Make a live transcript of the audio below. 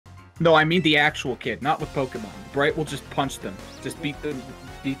No, I mean the actual kid, not with Pokemon. Bright will just punch them. Just beat them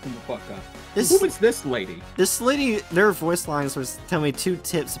the fuck up. Who is this lady? This lady, their voice lines was telling me 2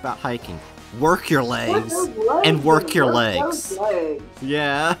 tips about hiking. Work your legs, and work your legs.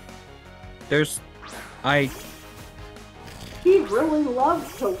 Yeah. He really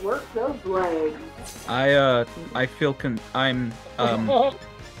loves to work those legs. I feel I'm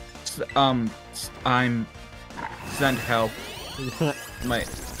send help.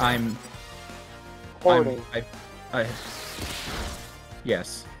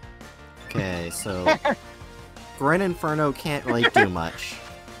 Yes. Okay, so Grin Inferno can't really do much.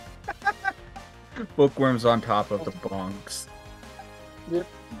 Bookworm's on top of the bonks. Yep.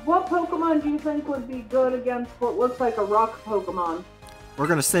 What Pokemon do you think would be good against what looks like a rock Pokemon? We're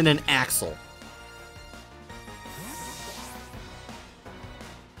gonna send in Axel.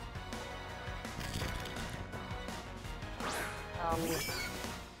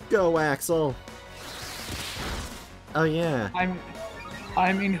 Go, Axel! Oh yeah.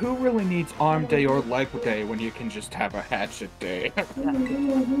 I mean, who really needs arm day or leg day when you can just have a hatchet day?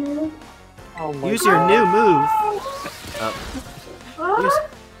 Use your new move.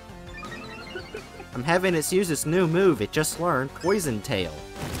 I'm having it use its new move. It just learned Poison Tail.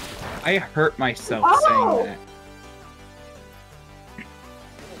 I hurt myself saying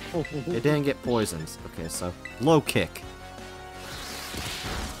that. It didn't get poisons. Okay, so low kick.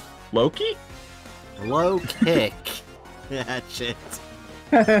 Loki? Low kick. Hatchet.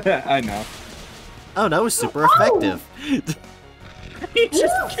 I know. Oh, that was super effective. He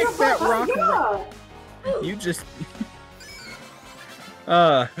just kicked that rock. You just.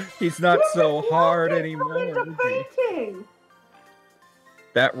 He's not so hard anymore.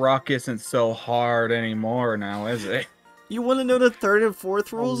 That rock isn't so hard anymore now, is it? You want to know the 3rd and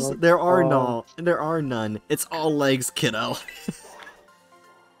 4th rules? There are none. It's all legs, kiddo.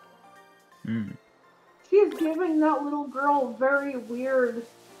 She's giving that little girl very weird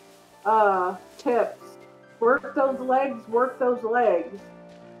tips. Work those legs, work those legs.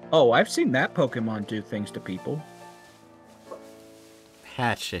 Oh, I've seen that Pokemon do things to people.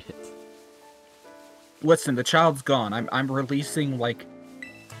 Hatchet. Listen, the child's gone. I'm releasing like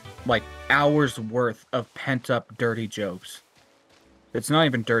hours worth of pent up dirty jokes. It's not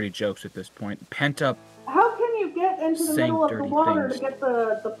even dirty jokes at this point. Pent up. How can you get into the middle of the water to get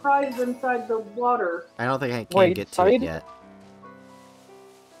the prize inside the water? I don't think I can get to it yet.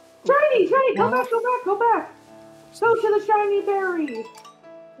 Shiny! Go back! Go back! Go to the shiny berry!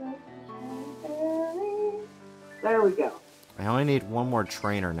 There we go. I only need one more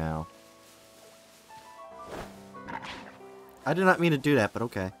trainer now. I did not mean to do that, but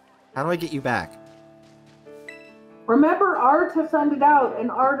okay. How do I get you back? Remember R to send it out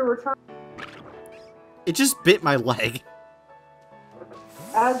and R to return. It just bit my leg.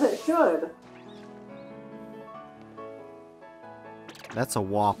 As it should. That's a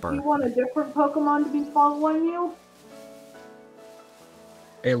whopper. You want a different Pokemon to be following you?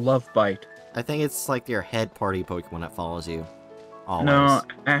 A love bite. I think it's like your head party Pokemon that follows you. Always. No,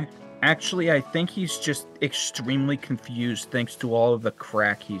 actually, I think he's just extremely confused thanks to all of the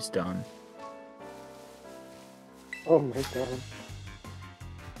crack he's done. Oh my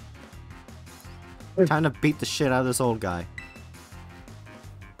god. Time to beat the shit out of this old guy.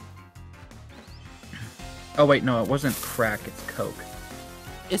 Oh wait, no, it wasn't crack, it's coke.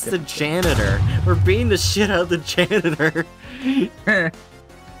 It's the janitor. We're beating the shit out of the janitor.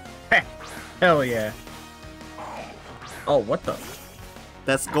 Hell yeah. Oh, what the?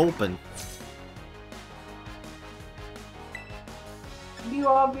 That's Gulpin. You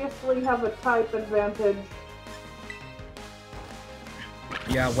obviously have a type advantage.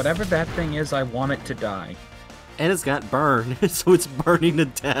 Yeah, whatever that thing is, I want it to die. And it's got burn, so it's burning to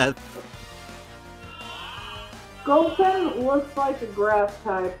death. Gulpin looks like a grass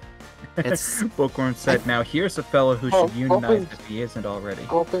type. It's Bookworm said, now here's a fellow who should unite if he isn't already.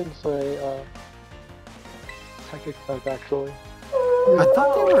 Gulpin's a psychic type, actually. I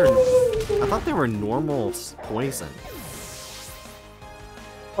thought they were normal poison.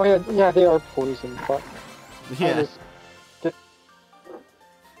 Oh yeah, they are poison, but yeah.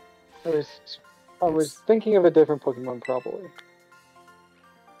 I was thinking of a different Pokemon, probably.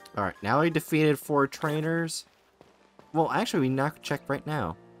 Alright, now we defeated 4 trainers. Well, actually, we can now check right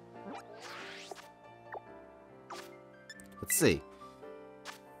now. Let's see.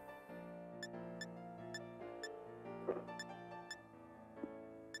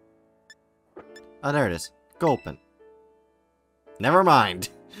 Oh, there it is. Gulpin. Never mind.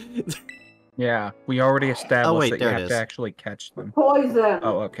 Yeah, we already established that you have to actually catch them. Poison!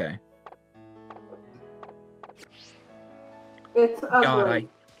 Oh, okay. It's ugly. God,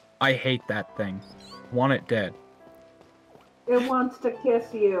 I hate that thing. Want it dead. It wants to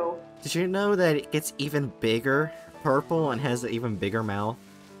kiss you. Did you know that it gets even bigger, purple, and has an even bigger mouth?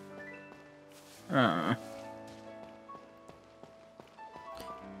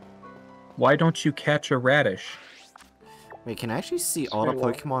 Why don't you catch a radish? Wait, can I actually see all the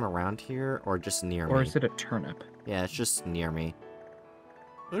Pokemon around here, or just near me? Or is it a turnip? Yeah, it's just near me.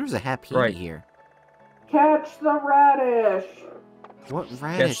 Oh, there's a Happy Right. here. Catch the radish. What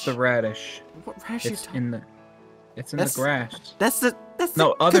radish? Catch the radish. What radish you It's talking? in the. It's in the grass. That's the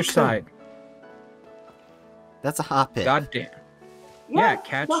No, other cocoon. side. That's a Hoppit. God damn. Yes,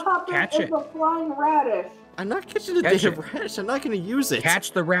 catch- the Hoppit catch is it. a flying radish. I'm not catching the Catch damn it. radish. I'm not gonna use it.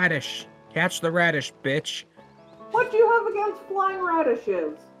 Catch the radish. Catch the radish, bitch. What do you have against flying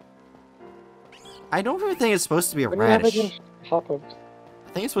radishes? I don't even think it's supposed to be a What do you have radish. against pop-ups?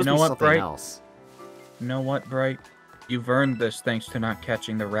 I think it's supposed You to know be what, something Bright? else. You know what, Bright? You've earned this thanks to not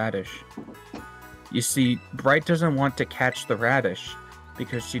catching the radish. You see, Bright doesn't want to catch the radish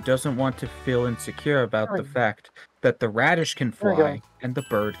because she doesn't want to feel insecure about the fact that the radish can There we go. fly and the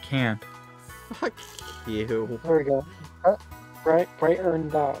bird can't. Fuck you. There we go. Bright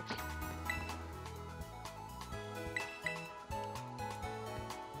earned that.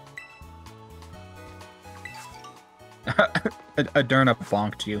 Aderna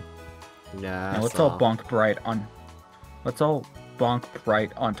bonked you. Nah, Now let's all bonk Bright on. Let's all bonk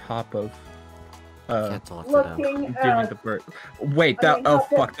Bright on top of. Can't talk to them. Looking Doing at the bird. Wait, I that. mean, Oh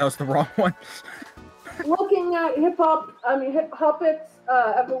Hoppit. fuck, that was the wrong one. looking at Hip Hoppit's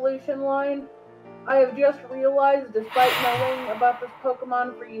evolution line, I have just realized, despite knowing about this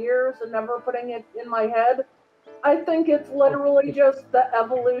Pokemon for years and never putting it in my head, I think it's literally just the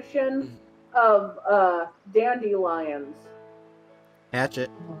evolution of dandelions. Hatchet.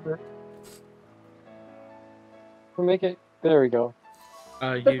 We'll make it. There we go.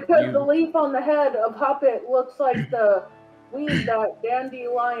 Because the leaf on the head of Hoppit looks like the weed that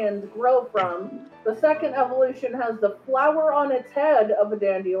dandelions grow from. The second evolution has the flower on its head of a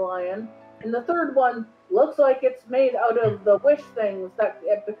dandelion, and the third one looks like it's made out of the wish things that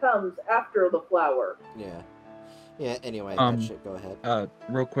it becomes after the flower. Yeah. Yeah, anyway, Hatchet, go ahead.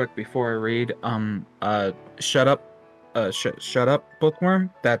 Real quick before I read, shut up, shut up,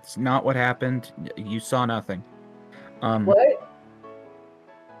 Bookworm. That's not what happened. You saw nothing. What?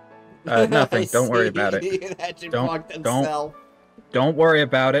 Nothing. Don't worry about it. Hatchet Don't- blocked don't- himself. Don't worry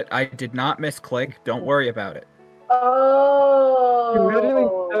about it. I did not misclick. Don't worry about it. Oh. You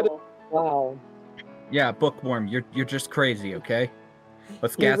really said it. Wow. Yeah, Bookworm, you're just crazy, okay?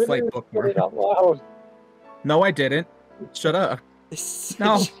 Let's You gaslight literally said Bookworm. it out loud. No, I didn't. Shut up.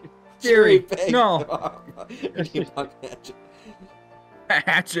 No, Jerry Jerry, no. You blocked Hatchet.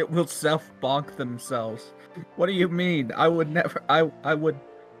 Hatchet will self-bonk themselves. What do you mean? I would never. I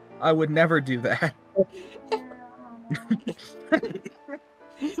would never do that.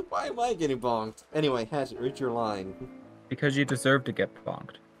 Why am I getting bonked? Anyway, Hatchet, read your line. Because you deserve to get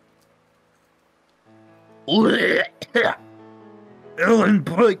bonked. Ellen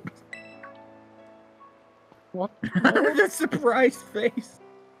Blake. What? The surprise face.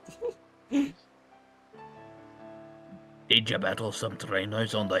 Did you battle some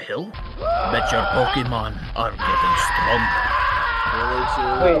trainers on the hill? Bet your Pokemon are getting stronger. Relate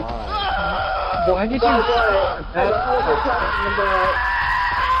your Wait. line. Why did you? That's what we're talking about.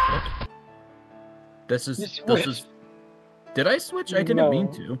 This is. You This switched. is. Did I switch? I didn't mean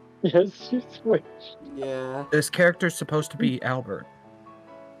No. to. Yes, you switched. Yeah, This character's supposed to be Albert.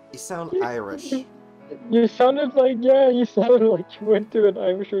 you sound Irish. You sounded like you sounded like you went to an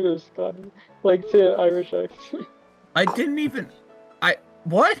Irish or a Scottish, like say an Irish accent. I didn't even.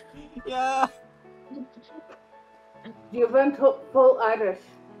 What? Yeah. You went full Irish.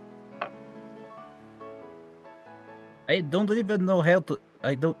 I don't even know how to.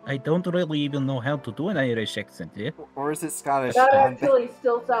 I don't really even know how to do an Irish accent. Yeah. Or is it Scottish? That actually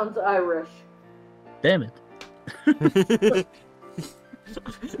still sounds Irish. Damn it.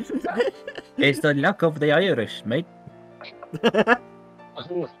 It's the luck of the Irish, mate.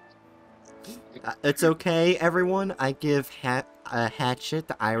 It's okay, everyone. I give Hatchet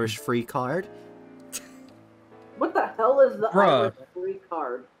the Irish free card. What the hell is the Bruh. Irish free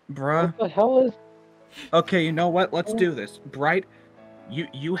card? Bruh. What the hell is? Okay, you know what? Let's do this. Bright,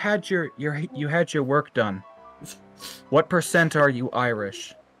 you had your work done. What % are you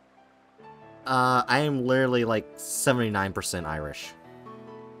Irish? I am literally like 79% Irish.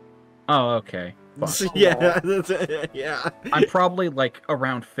 Oh, okay. Fuck. Yeah, yeah. I'm probably like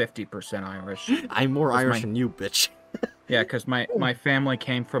around 50% Irish. I'm more That's Irish my- than you, bitch. Yeah, because my family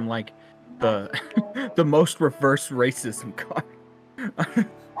came from like the the most reverse racism card.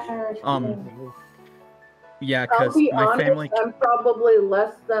 Yeah, I'll because be my honest, family. I'm probably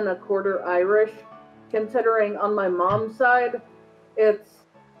less than a quarter Irish, considering on my mom's side, it's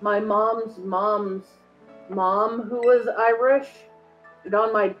my mom's mom who was Irish, and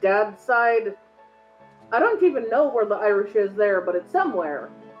on my dad's side, I don't even know where the Irish is there, but it's somewhere.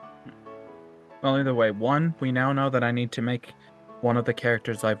 Well, either way, one, we now know that I need to make one of the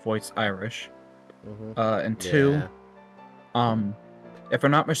characters I voice Irish. And two, if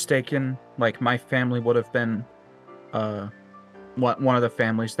I'm not mistaken, like my family would have been one of the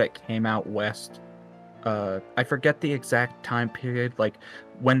families that came out west. I forget the exact time period, like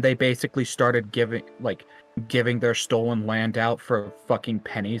when they basically started giving their stolen land out for fucking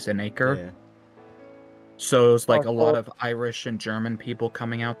pennies an acre. Yeah. So it was like a lot of Irish and German people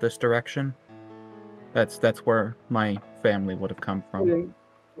coming out this direction. That's where my family would have come from.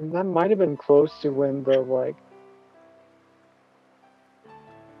 That might have been close to when the like.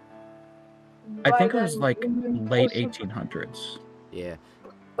 I think it was like late 1800s. Yeah.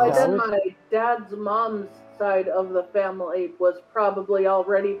 By then, my dad's mom's side of the family was probably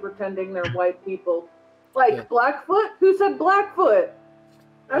already pretending they're white people. Like Blackfoot? Who said Blackfoot?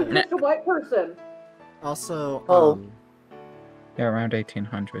 I'm just a white person. Also, yeah, around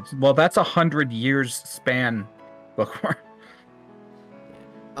 1800s. Well, that's 100 years span before.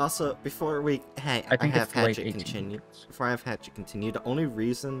 Also, before we I have Hatchet continue. Before I have Hatchet continue, the only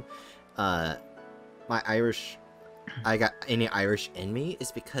reason I got any Irish in me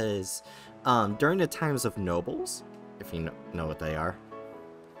is because during the times of nobles, if you know what they are,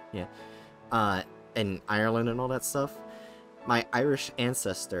 in Ireland and all that stuff, my Irish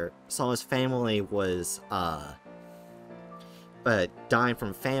ancestor saw his family was dying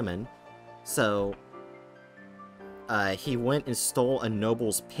from famine, so he went and stole a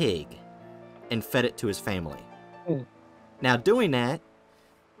noble's pig and fed it to his family. Now, doing that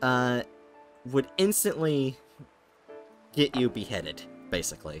would instantly get you beheaded,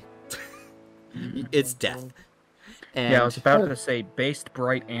 basically. It's death. And, yeah, I was about to say, based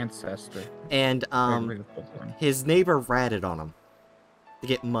bright ancestor. And his neighbor ratted on him to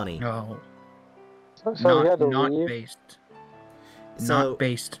get money. No. Not based. Not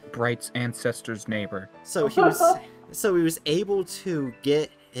based Bright's ancestor's neighbor. So he was able to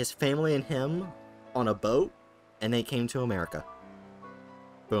get his family and him on a boat, and they came to America.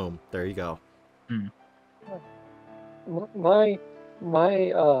 Boom. There you go. My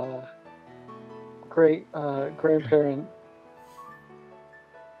great grandparent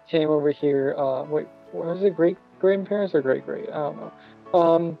came over here. Wait, was it great grandparents or great? I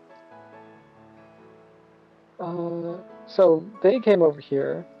don't know. So they came over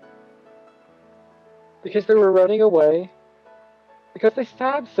here because they were running away because they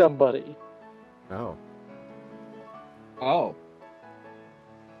stabbed somebody. Oh.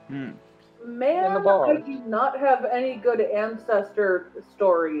 Man, I do not have any good ancestor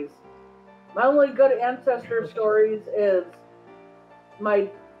stories. My only good ancestor stories is my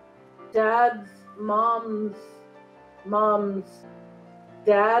dad's mom's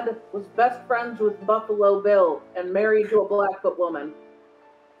dad was best friends with Buffalo Bill and married to a Blackfoot woman.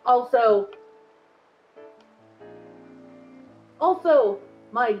 Also,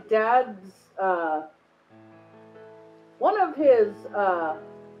 my dad's one of his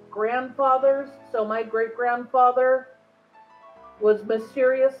grandfathers, so my great-grandfather, was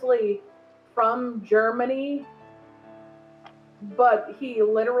mysteriously from Germany, but he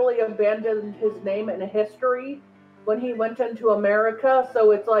literally abandoned his name in history when he went into America,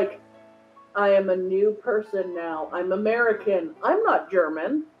 so it's like, I am a new person now. I'm American. I'm not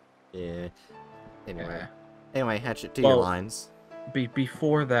German. Yeah. Anyway, Hatchet, do your lines.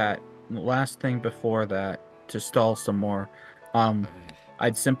 Before that, last thing before that, to stall some more,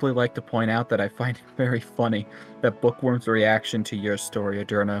 I'd simply like to point out that I find it very funny that Bookworm's reaction to your story,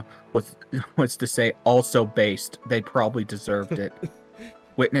 Adurna, was to say also based. They probably deserved it.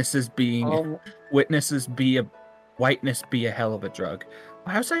 Whiteness be a hell of a drug.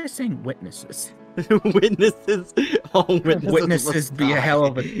 Why was I saying witnesses? Witnesses be a hell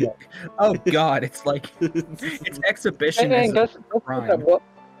of a drug. Oh God, it's like it's exhibitionism.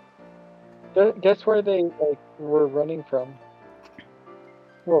 Guess where they were running from?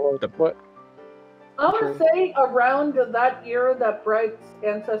 What? I would say around that era that Bright's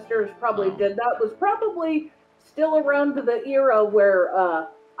ancestors probably did that was probably still around the era where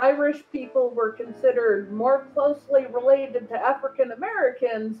Irish people were considered more closely related to African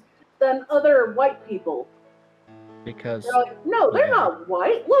Americans than other white people. Because they're like, no, they're not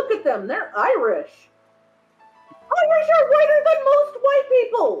white. Look at them, they're Irish. Irish are whiter than most white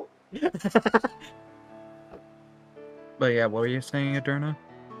people. But yeah, what were you saying, Adurna?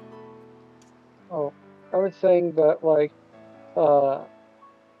 Oh, I was saying that, like, so...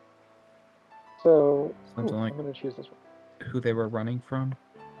 Something like I'm gonna choose this one. who they were running from.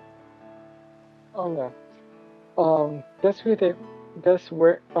 Oh, no. Guess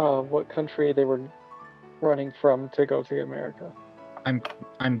where, what country they were running from to go to America.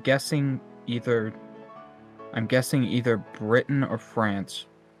 I'm guessing either Britain or France.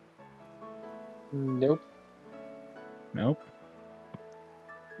 Nope. Nope.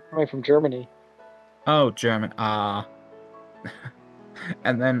 Running from Germany. Oh, German. Ah.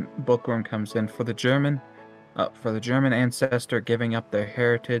 And then Bookworm comes in for the German ancestor giving up their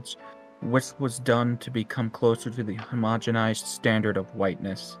heritage, which was done to become closer to the homogenized standard of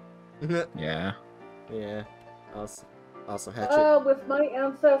whiteness. Yeah. Yeah. Also Hatchet. With my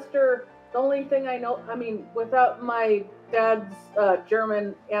ancestor, the only thing I know, I mean, without my dad's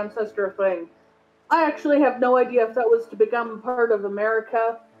German ancestor thing, I actually have no idea if that was to become part of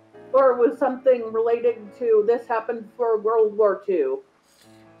America or was something related to this happened for World War II.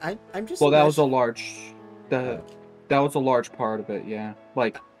 I'm just. Well, that was a large part of it. Yeah,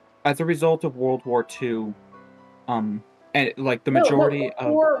 like as a result of World War II, and like the majority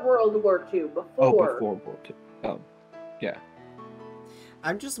before World War II. Before. Oh, before World War II. Oh, yeah.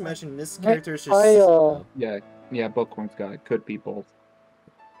 I'm just imagining this character is just. Yeah. Bookworm's got it. Could be both.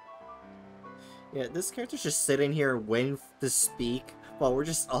 Yeah, this character's just sitting here waiting to speak while we're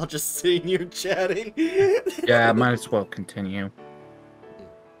just all just sitting here chatting. Yeah, might as well continue.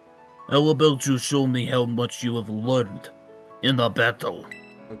 How about you show me how much you have learned in the battle?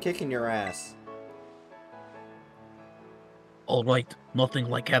 I'm kicking your ass. Alright, nothing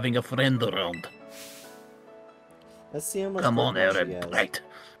like having a friend around. Let's see how much Come on, Pokemon Erin, she has. Bright.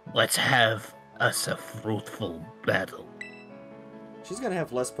 Let's have us a fruitful battle. She's gonna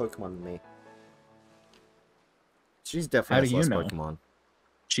have less Pokemon than me. She's definitely has less Pokemon.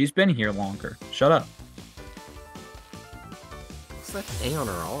 She's been here longer. Shut up. What's that A on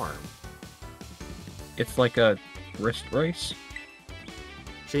her arm? It's like a wrist brace.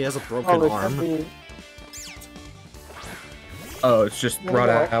 She has a broken arm. Oh, it's just brought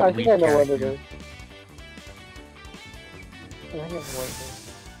out. I think I know what it is. I think I know what it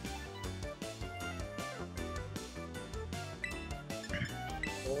is.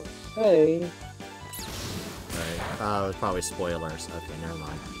 Hey. Right. It's probably spoilers. Okay, never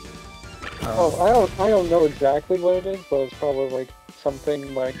mind. I don't know exactly what it is, but it's probably like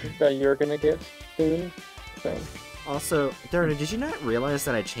something like that you're gonna get soon. So. Also, Darren, did you not realize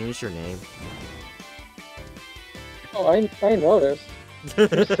that I changed your name? Oh, I noticed. You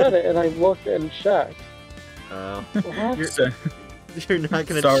said it, and I looked and checked. Oh. You're not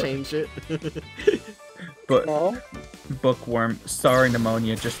gonna change it? But no? Bookworm, sorry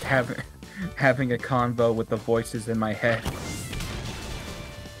Pneumonia, just having a convo with the voices in my head.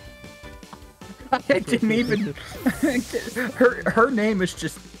 I didn't even... her name is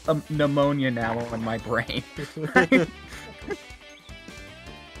just Pneumonia now in my brain. I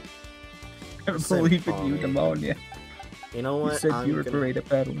believe in you, Pneumonia. You know what? You said you were great at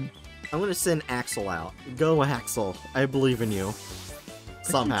battling. I'm gonna send Axel out. Go, Axel. I believe in you.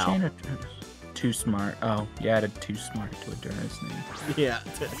 Somehow. Too smart. Oh, you added too smart to Adurna's name. Yeah.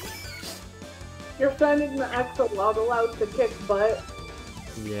 You're sending the axolotl out to kick butt?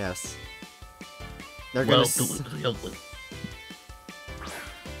 Yes. They're gonna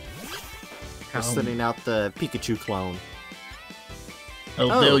They're sending out the Pikachu clone.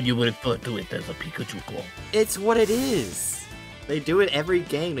 Although you would refer to it as a Pikachu clone. It's what it is. They do it every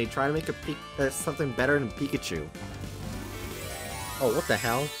game. They try to make something better than Pikachu. Oh, what the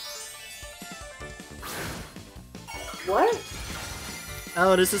hell? What?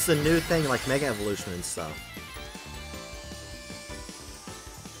 Oh, this is a new thing, like Mega Evolution and stuff.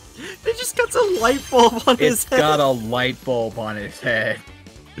 It just got a light bulb on his head. It's got a light bulb on his head.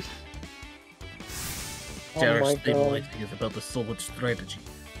 Oh my God. Is about the solid strategy.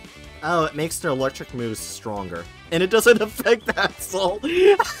 Oh, it makes their electric moves stronger. And it doesn't affect Axel.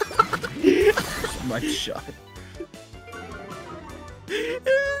 My shot.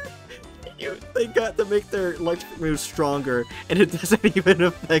 They got to make their electric moves stronger, and it doesn't even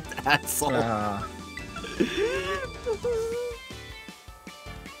affect Axel.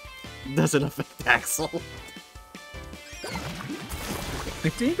 Doesn't affect Axel.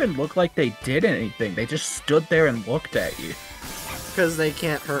 It didn't even look like they did anything. They just stood there and looked at you. Because they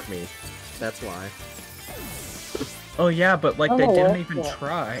can't hurt me. That's why. Oh yeah, but like they didn't even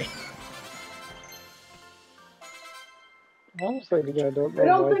try. Honestly, I don't know I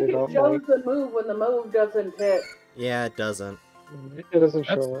don't why think they it don't shows like... the move when the move doesn't hit. Yeah, it doesn't. It doesn't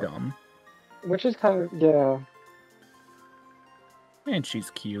That's show dumb. it. Which is kind of, yeah. And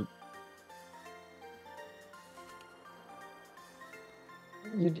she's cute.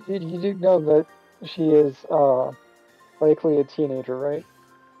 you do know that she is likely a teenager, right?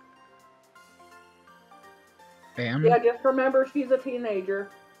 Bam. Yeah, just remember she's a teenager.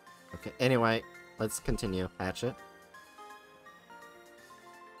 Okay, anyway, let's continue. Hatchet.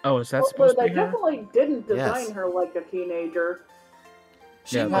 Oh, is that Also, supposed to they be her? definitely didn't design Yes. her like a teenager.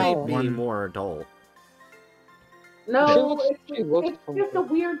 She Yeah, might like be one- more adult. No, She looks it's just a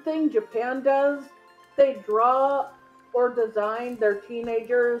weird thing Japan does. They draw or design their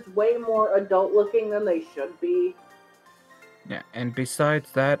teenagers way more adult looking than they should be. Yeah, and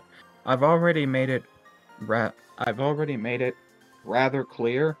besides that, I've already made it rather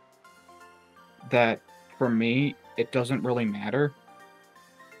clear that for me it doesn't really matter.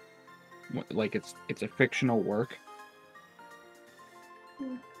 Like it's a fictional work.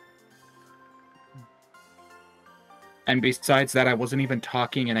 And besides that, I wasn't even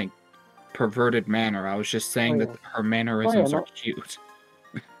talking in a perverted manner. I was just saying that her mannerisms are cute.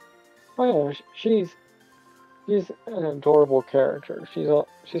 Oh yeah, she's an adorable character.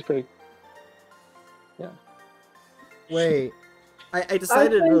 She's pretty. Yeah. Wait, I I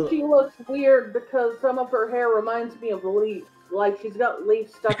decided think she looks weird because some of her hair reminds me of Leaf. Like she's got Leaf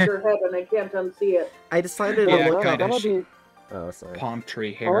stuck to her head and I can't unsee it. I decided Yeah, to look kinda. up. Oh, sorry. Palm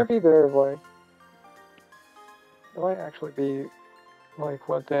tree I might hair. be there like. It might actually be like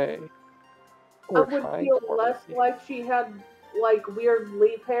what they I were would trying feel for. less like she had like weird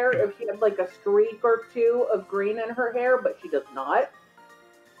leaf hair if she had like a streak or two of green in her hair, but she does not.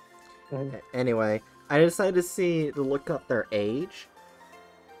 Anyway, I decided to look up their age.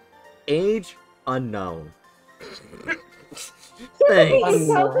 Age unknown. Thanks.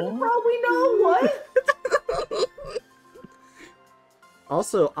 8,000 probably know what?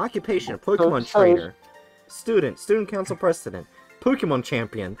 Also, occupation Pokemon trainer, student council president, Pokemon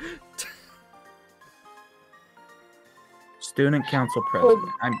champion. Student council president.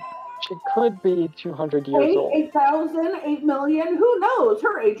 She could be 200 years old. 8,000, 8 million, who knows?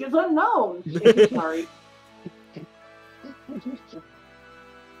 Her age is unknown. Sorry.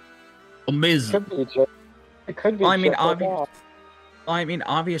 Amazing. It could be. I mean,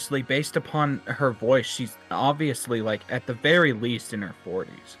 obviously, based upon her voice, she's obviously, like, at the very least in her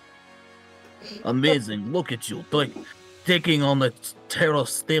 40s. Amazing. Look at you. Taking on a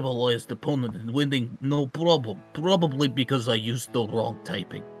terror-stabilized opponent and winning, no problem. Probably because I used the wrong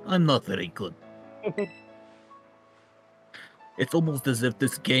typing. I'm not very good. It's almost as if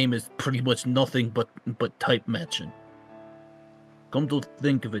this game is pretty much nothing but type matching. Come to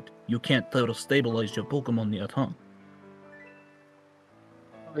think of it, you can't terror-stabilize your Pokemon yet, huh?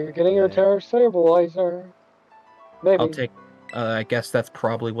 You're getting your terror stabilizer. Maybe. I'll take. I guess that's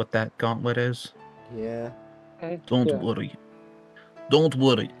probably what that gauntlet is. Yeah. Don't worry. Don't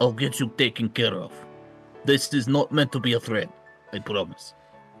worry. I'll get you taken care of. This is not meant to be a threat. I promise.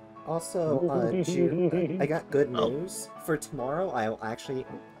 Also, June, I got good news. For tomorrow, I'll actually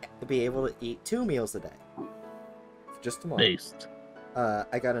be able to eat 2 meals a day. Just tomorrow. Based.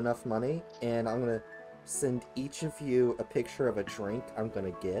 I got enough money, and I'm gonna send each of you a picture of a drink I'm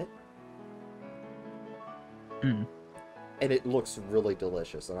gonna get. Hmm. And it looks really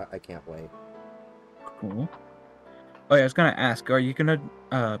delicious, and I can't wait. Cool. Oh yeah, I was gonna ask, are you gonna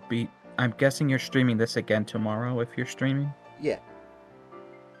be? I'm guessing you're streaming this again tomorrow. If you're streaming. Yeah.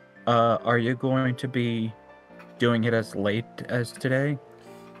 Are you going to be doing it as late as today?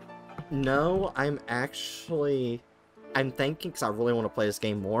 No, I'm thinking, because I really want to play this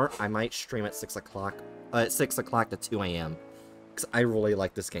game more, I might stream at 6 o'clock to 2 a.m. Because I really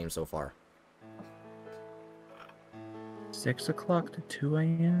like this game so far. 6 o'clock to 2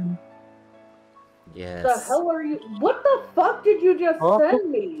 a.m.? Yes. The hell are you? What the fuck did you just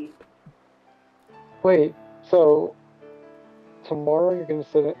send me? Wait, so tomorrow you're gonna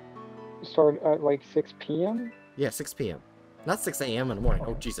start at like 6 p.m.? Yeah, 6 p.m. Not 6 a.m. in the morning.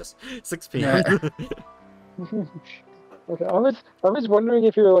 Oh, Jesus. 6 p.m. Okay, I was wondering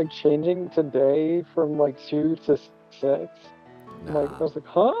if you were like changing today from like 2 to 6. Nah. Like, I was like,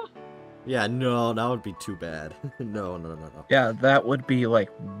 huh? Yeah, no, that would be too bad. No. Yeah, that would be like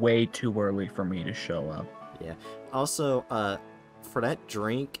way too early for me to show up. Yeah. Also, for that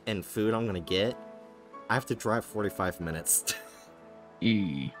drink and food I'm gonna get, I have to drive 45 minutes.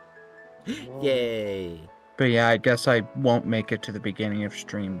 Yay. But yeah, I guess I won't make it to the beginning of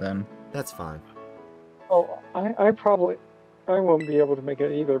stream then. That's fine. Oh, I won't be able to make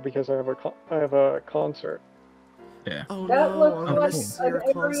it either because I have a concert. Yeah. Oh That no, looks like an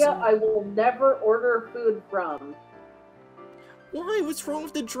area I will never order food from. Why? What's wrong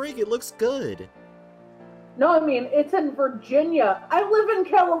with the drink? It looks good. No, I mean, it's in Virginia. I live in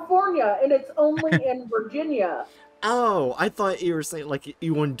California, and it's only in Virginia. Oh, I thought you were saying like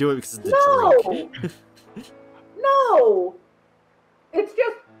you wouldn't do it because of the drink. No! It's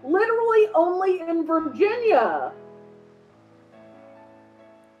just literally only in Virginia.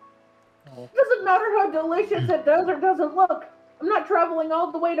 Doesn't matter how delicious it does or doesn't look. I'm not traveling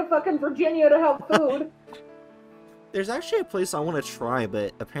all the way to fucking Virginia to have food. There's actually a place I want to try,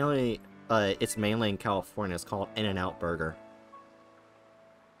 but apparently it's mainly in California. It's called In-N-Out Burger.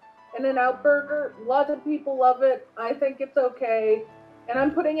 In-N-Out Burger, lots of people love it. I think it's okay. And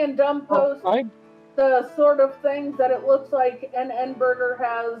I'm putting in dumb posts the sort of things that it looks like N Burger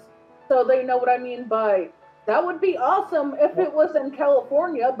has, so they know what I mean by, that would be awesome if it was in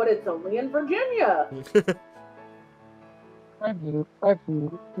California, but it's only in Virginia. I've never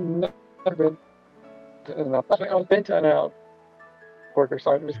been to In-N-Out. I've been to In-N-Out Burger,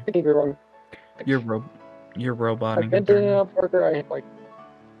 so I was thinking the wrong. You're roboting. I've been to In-N-Out Burger. I like.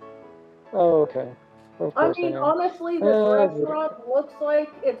 Oh, okay. I mean, honestly, this restaurant looks like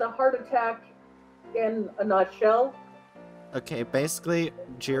it's a heart attack in a nutshell. Okay, basically,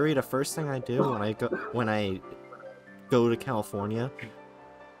 Jerry, the first thing I do when I go to California,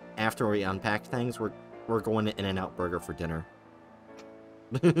 after we unpack things, we're going to In-N-Out Burger for dinner.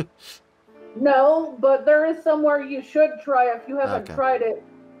 No, but there is somewhere you should try if you haven't tried it.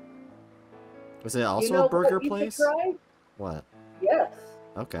 Was it also a burger place? Try? What? Yes.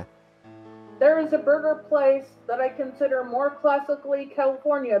 Okay. There is a burger place that I consider more classically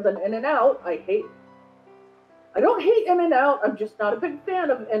California than In-N-Out. I don't hate In-N-Out. I'm just not a big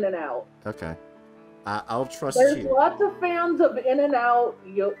fan of In-N-Out. Okay. I'll trust There's you. lots of fans of In-N-Out.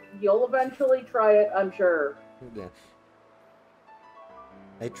 You'll eventually try it, I'm sure. Yeah.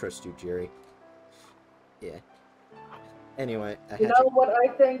 I trust you, Jerry. Yeah. Anyway, you know what I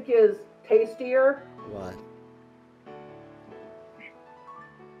think is tastier? What?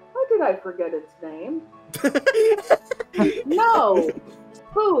 How did I forget its name? No!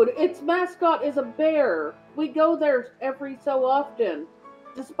 Food. Its mascot is a bear. We go there every so often,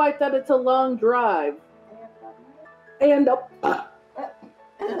 despite that it's a long drive. And the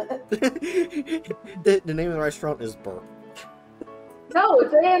name of the restaurant is Burp. No,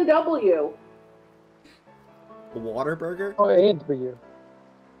 it's A&W. Waterburger? Oh, A&W.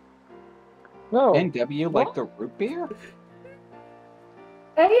 No. A&W, like the root beer?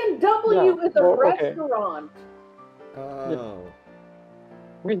 A&W is a restaurant. Oh.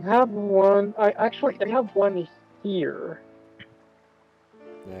 We have one. I have one here.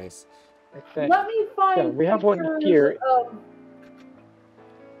 Nice. I think. Let me find. Yeah, we have one here.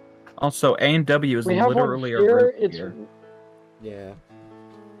 Also, A&W is literally a root beer. Yeah.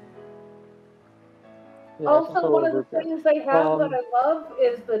 Also, one of the things they have that I love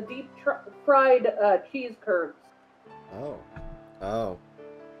is the deep fried cheese curds. Oh. Oh.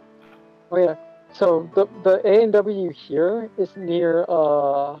 Oh yeah. So the A&W here is near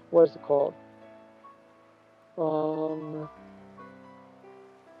what is it called? Long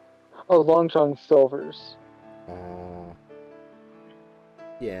John Silver's.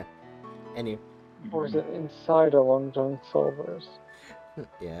 Yeah. Or is it inside of Long John Silver's?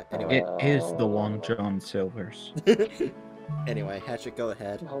 Yeah. Anyway. It is the Long John Silver's. Anyway, Hatchet, go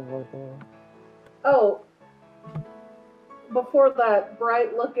ahead. Oh. Before that,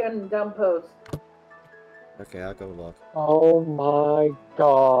 Bright, look in dumb post. Okay, I'll go look. Oh my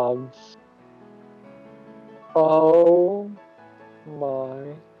god. Oh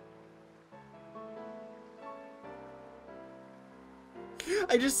my.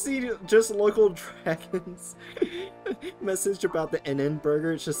 I just see local dragons message about the NN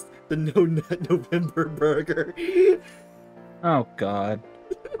burger. It's just the No Nut November burger. Oh god.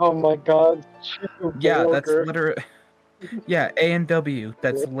 Oh my god. Yeah, that's literally. Yeah, A&W.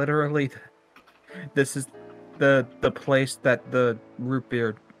 That's literally. This is the place that the root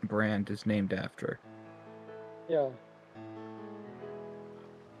beer brand is named after. Yeah.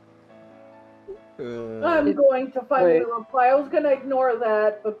 I'm going to finally reply. I was going to ignore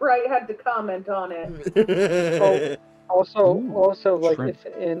that, but Bright had to comment on it. Also, like it's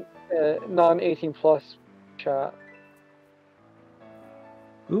in non-18 plus chat.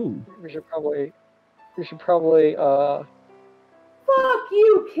 Ooh. We should probably. Fuck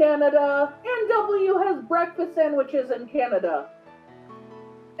you, Canada! NW has breakfast sandwiches in Canada.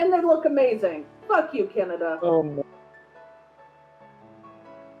 And they look amazing. Fuck you, Canada.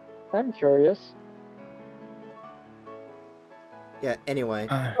 I'm curious. Yeah, anyway.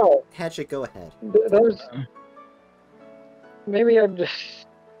 Hatchet, go ahead. Those... Maybe I'm just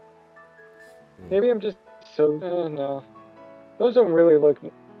so... no. Those don't really look...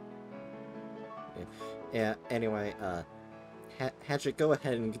 Yeah, anyway, Hatchet, go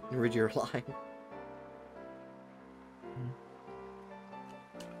ahead and read your line.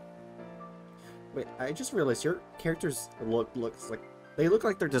 Wait, I just realized your characters look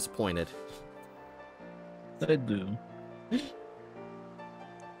like they're disappointed. I do.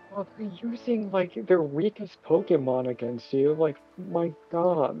 Well, they're using, like, their weakest Pokemon against you. Like, my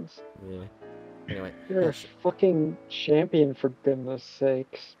god. Yeah. Anyway. You're a fucking champion, for goodness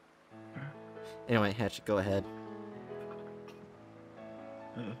sakes. Anyway, Hatchet, go ahead.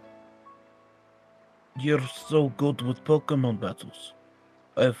 You're so good with Pokemon battles.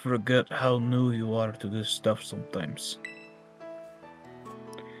 I forget how new you are to this stuff sometimes.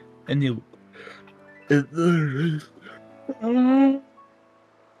 Anyway,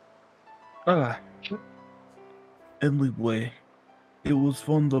 anyway, it was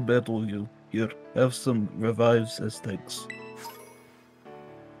fun to battle you. Here, have some revives as thanks.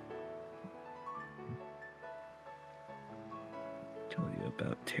 Tell you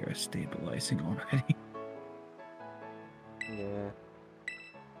about Terra stabilizing already. Yeah.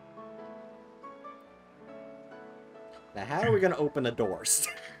 Now, how are we gonna open the doors?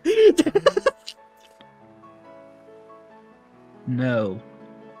 No.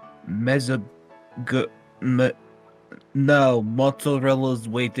 No, Mozzarella's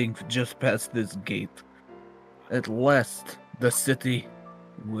waiting just past this gate. At last, the city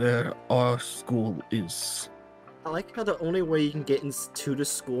where our school is. I like how the only way you can get into the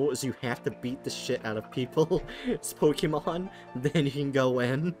school is you have to beat the shit out of people. It's Pokemon, then you can go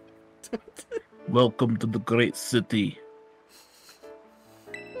in. Welcome to the great city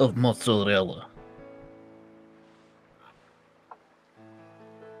of Mozzarella.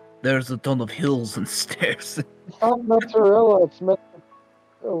 There's a ton of hills and stairs. It's not Mozzarella, it's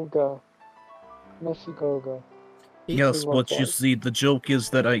Messagoga. Messagoga. Yes, but you see, the joke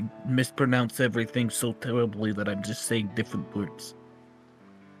is that I mispronounce everything so terribly that I'm just saying different words.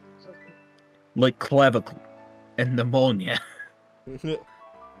 Like clavicle and pneumonia.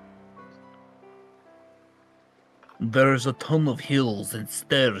 There's a ton of hills and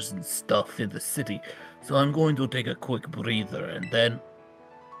stairs and stuff in the city, so I'm going to take a quick breather and then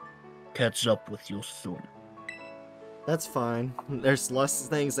catch up with you soon. That's fine. There's less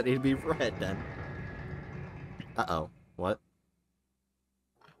things that need to be read then. Uh-oh. What?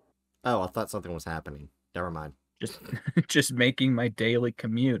 Oh, I thought something was happening. Never mind. Just making my daily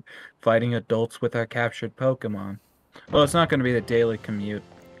commute, fighting adults with our captured Pokemon. Well, it's not going to be the daily commute,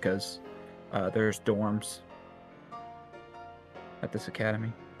 because there's dorms at this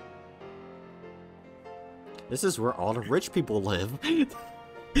academy. This is where all the rich people live.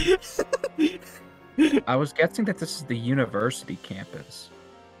 I was guessing that this is the university campus.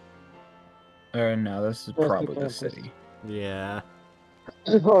 Or no, this is probably the city. Yeah.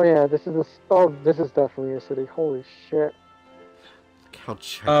 Oh yeah, this is this is definitely a city. Holy shit.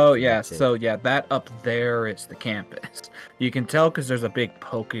 Oh yeah, so yeah, that up there is the campus. You can tell because there's a big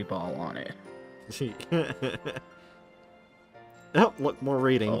Pokeball on it. Oh, look, more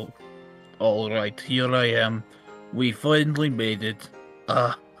reading. Oh. Alright, here I am. We finally made it.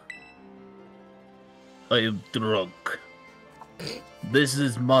 I am drunk. This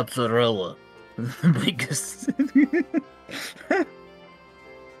is Mozzarella. The biggest...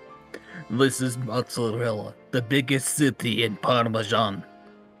 This is Mozzarella, the biggest city in Parmesan.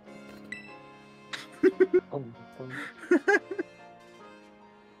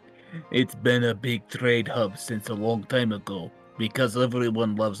 It's been a big trade hub since a long time ago, because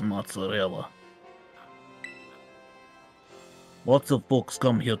everyone loves mozzarella. Lots of folks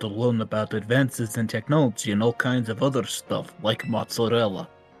come here to learn about advances in technology and all kinds of other stuff, like mozzarella.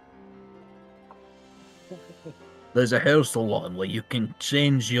 There's a hair salon where you can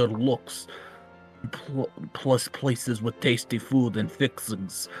change your looks, plus places with tasty food and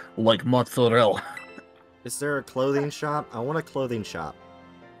fixings, like mozzarella. Is there a clothing shop? I want a clothing shop.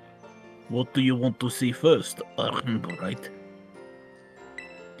 What do you want to see first? Right?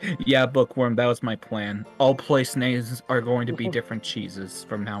 Yeah, Bookworm, that was my plan. All place names are going to be different cheeses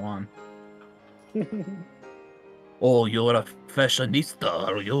from now on. Oh, you're a fashionista,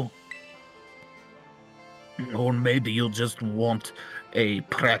 are you? Or maybe you just want a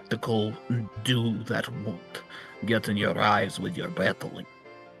practical do that won't get in your eyes with your battling.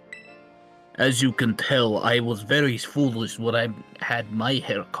 As you can tell, I was very foolish when I had my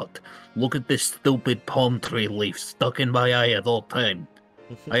hair cut. Look at this stupid palm tree leaf stuck in my eye at all time.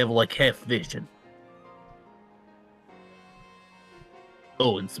 I have like half vision.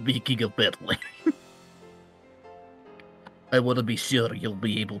 Oh, and speaking of battling, I want to be sure you'll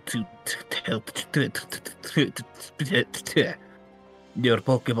be able to tell your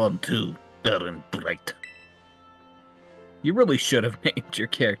Pokemon too, Erin Bright. You really should have named your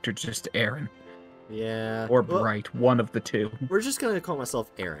character just Erin. Yeah. Or Bright, one of the two. We're just gonna call myself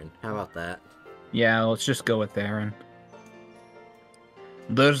Erin. How about that? Yeah, let's just go with Erin.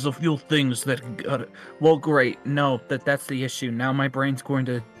 There's a few things that got. Well, great. No, that's the issue. Now my brain's going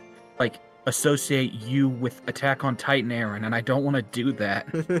to, like, associate you with Attack on Titan, Erin, and I don't want to do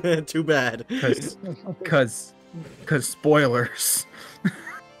that. Too bad. Cause spoilers.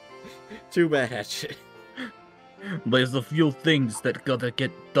 Too bad. There's a few things that gotta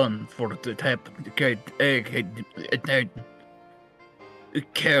get done for it to happen. Okay,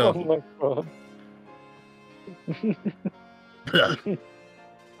 Oh my god.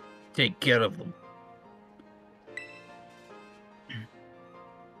 take care of them.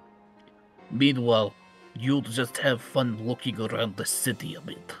 Meanwhile, you'll just have fun looking around the city a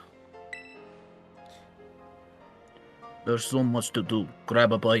bit. There's so much to do.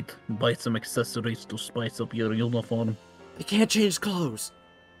 Grab a bite, buy some accessories to spice up your uniform. I can't change clothes.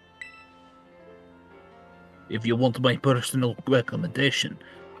 If you want my personal recommendation,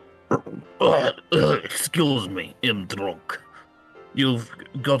 excuse me, I'm drunk. You've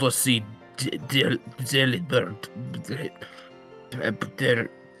gotta see Delibird.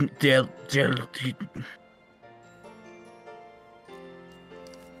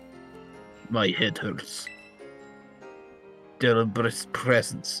 My head hurts. Deliberate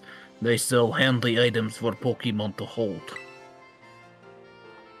presence. They sell handy items for Pokémon to hold.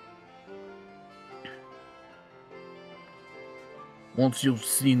 Once you've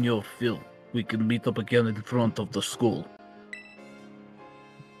seen your fill, we can meet up again in front of the school.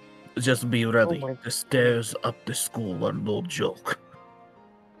 Just be ready. The stairs up the school are no joke.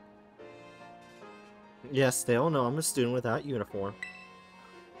 Yes, they all know I'm a student without uniform.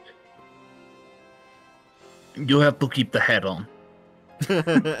 You have to keep the hat on.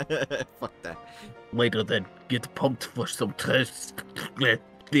 Fuck that. Later then, get pumped for some tests.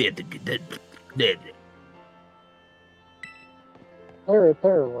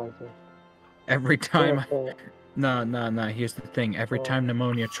 Paralyzer. Every time... No, here's the thing. Every time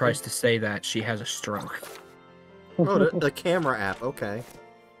Pneumonia tries to say that, she has a stroke. Oh, the camera app, okay.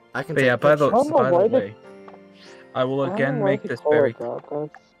 I can But yeah, by the why way, I will again make this very...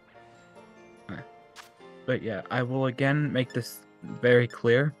 But yeah, I will again make this very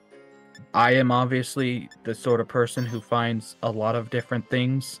clear. I am obviously the sort of person who finds a lot of different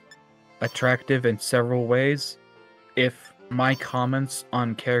things attractive in several ways. If my comments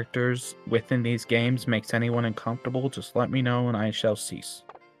on characters within these games makes anyone uncomfortable, just let me know and I shall cease.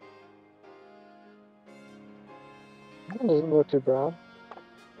 That doesn't look too bad.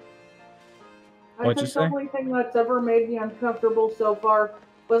 What'd you say? The only thing that's ever made me uncomfortable so far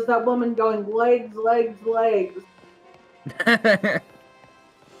was that woman going legs, legs, legs.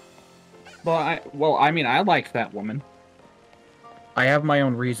 Well, I mean, I like that woman. I have my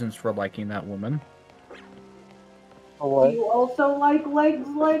own reasons for liking that woman. What? Do you also like legs,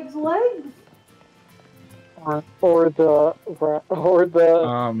 legs, legs? Or the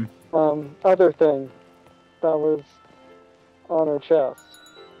other thing that was on her chest.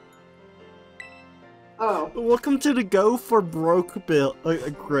 Oh. Welcome to the Go for Broke grill.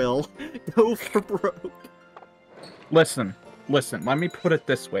 Go for broke. Listen, let me put it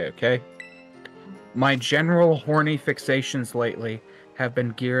this way, okay? My general horny fixations lately have been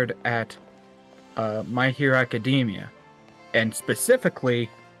geared at My Hero Academia, and specifically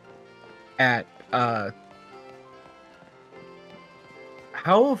at how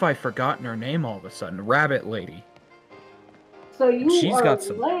have I forgotten her name all of a sudden? Rabbit Lady. So she's got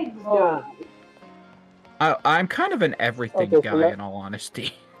some legs guy. I'm kind of an everything guy, in all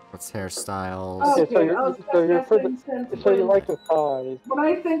honesty. What's hairstyles? Okay, so you like the thighs. When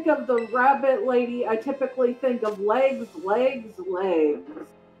I think of the Rabbit Lady, I typically think of legs, legs, legs.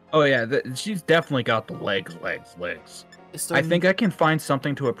 Oh yeah, she's definitely got the legs. I think I can find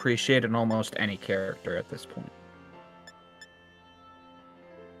something to appreciate in almost any character at this point.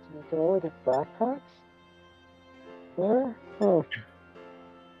 You can only get backpacks? There? Oh.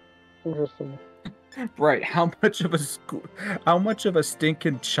 Interesting. Right, how much of a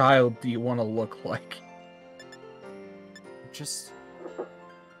stinking child do you want to look like? Just...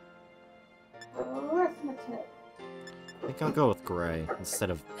 Arithmetic. I think I'll go with gray instead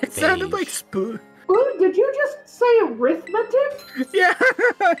of It beige. sounded like Spoon. Ooh, did you just say arithmetic? Yeah.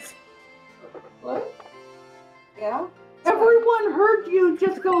 What? Yeah? Everyone heard you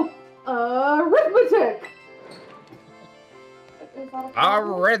just go, arithmetic!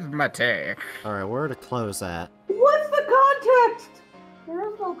 Arithmetic. Alright, where are the clothes at? What's the context? There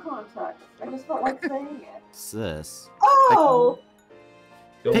is no context. I just felt like saying it. What's this? Oh!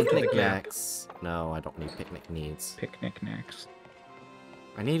 Go into the Picnic gap. necks. No, I don't need picnic needs. Picnic necks.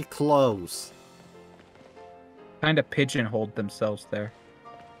 I need clothes. Kind of pigeonholed themselves there.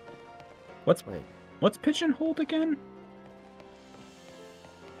 What's pigeonholed again?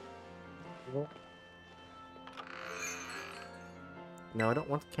 No, I don't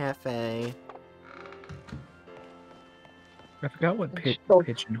want the cafe. I forgot what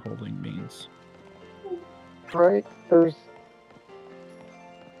pigeonholing means. Right? There's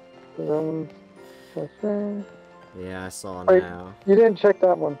okay. Yeah, I saw Right. now. You didn't check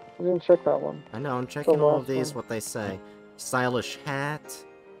that one. You didn't check that one. I know, I'm checking all of these, one. what they say. Stylish hat.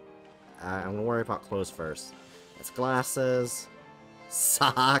 I'm gonna worry about clothes first. That's glasses.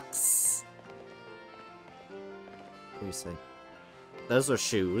 Socks. What do you say? Those are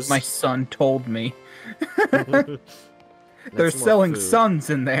shoes. My son told me. They're They're selling suns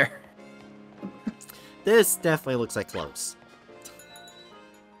in there. This definitely looks like clothes.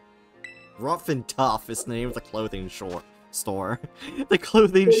 Rough and Tough is the name of the clothing store. The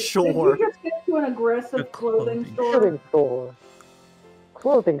clothing store. Did you just get to an aggressive clothing store? Clothing store.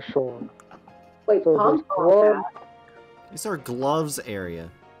 Clothing store. Wait, So pump gloves. These are gloves area.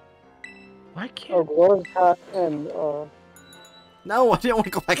 Why can't Gloves, hat, and No, I didn't want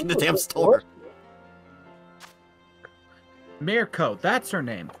to go back in the damn store. Mirko, that's her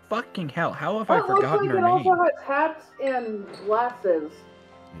name. Fucking hell, how have I It looks forgotten like her it also name? has hats and glasses.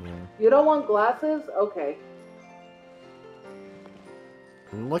 Yeah. You don't want glasses? Okay.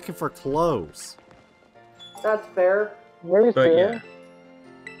 I'm looking for clothes. That's fair. where's But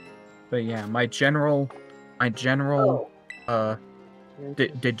there? yeah, my general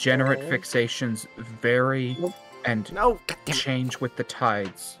degenerate fixations vary and No, goddamn. change with the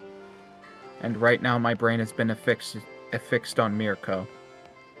tides. And right now my brain has been affixed on Mirko.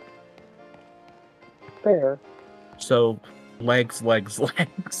 Fair. So legs.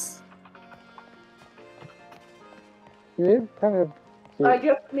 You kind of. I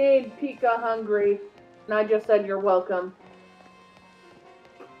just made Pika hungry, and I just said you're welcome.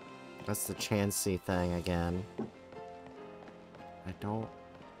 That's the Chansey thing again. I don't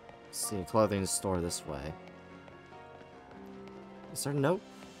see a clothing store this way. Is there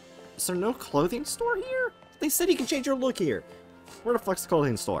no clothing store here? They said you can change your look here. Where the fuck's the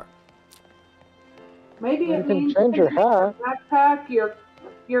clothing store? Maybe You it can means change your hat. backpack,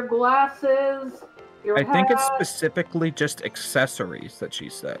 your glasses, your I think it's hat. specifically just accessories that she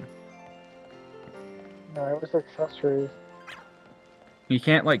said. No, it was accessories. You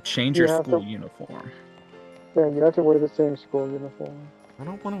can't like change You your have school to- uniform. Yeah, you have to wear the same school uniform. I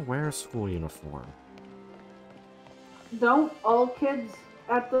don't want to wear a school uniform. Don't all kids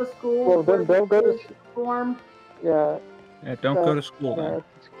at the school Well, then wear don't go the to- uniform? Yeah. Yeah, don't go to school then. Yeah.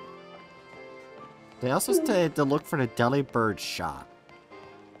 They also said to look for the Deli Bird shop.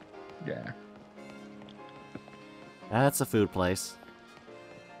 Yeah. That's a food place.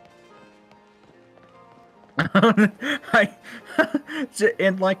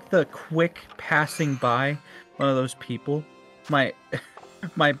 In like the quick passing by one of those people,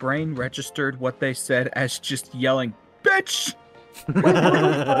 my brain registered what they said as just yelling, "Bitch!"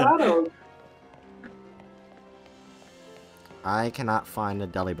 I cannot find a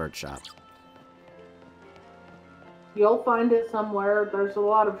Deli Bird shop. You'll find it somewhere. There's a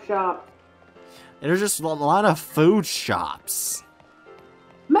lot of shops. And there's just a lot of food shops.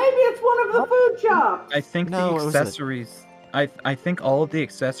 Maybe it's one of the food shops. I think No, it the was a- accessories. I think all of the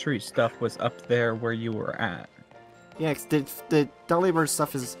accessory stuff was up there where you were at. Yeah, 'cause the Deli Bird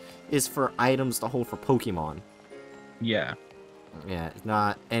stuff is for items to hold for Pokemon. Yeah. Yeah,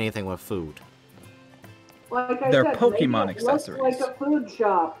 not anything with food. Like I They're said, Pokemon maybe it looks accessories. like a food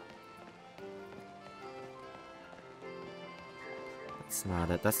shop. That's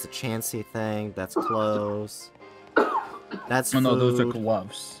not it. That's the Chansey thing. That's clothes. That's Oh food. no, those are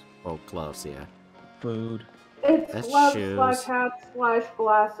gloves. Oh, gloves, yeah. Food. It's That's gloves shoes. / hats /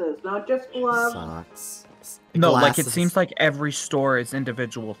 glasses, not just gloves. Socks. No, like it Glasses. seems like every store is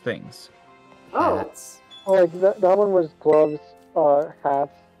individual things. Oh, Hats. Like that one was gloves,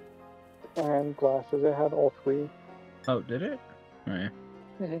 hats, and glasses. It had all three. Oh, did it? Oh,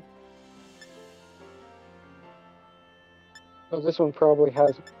 yeah. So this one probably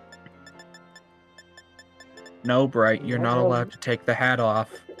has. No, Bright, you're not allowed to take the hat off.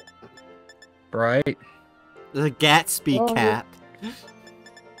 Bright? The Gatsby Oh. cap.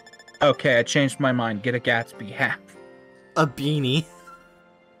 Okay, I changed my mind. Get a Gatsby hat. A beanie.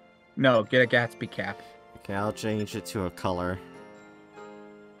 No, get a Gatsby cap. Okay, I'll change it to a color.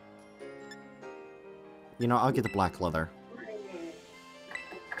 You know, I'll get the black leather. hey,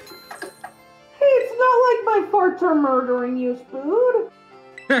 it's not like my farts are murdering you, Spood.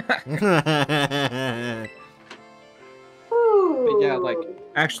 Food. But yeah, like,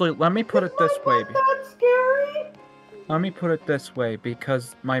 Actually, let me put it this way. That's scary. Let me put it this way,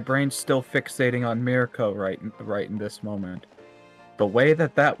 because my brain's still fixating on Mirko right in this moment. The way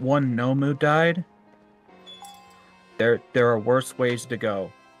that one Nomu died, there are worse ways to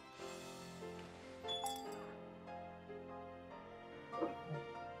go.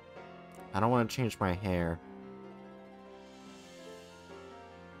 I don't want to change my hair.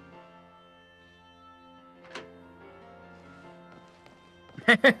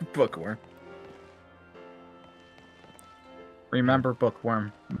 Bookworm. Remember,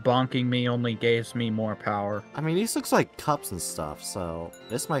 Bookworm. Bonking me only gives me more power. I mean, these looks like cups and stuff, so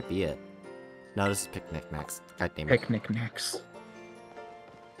this might be it. No, this is Picnic Next. God damn it. Picnic Next.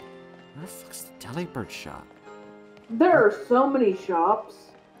 Where the fuck's the Delibird shop? There are so many shops.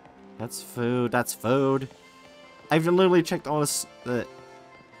 That's food. That's food. I've literally checked all this.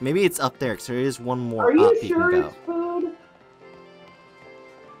 Maybe it's up there, because there is one more Are you up sure you can it's go. food?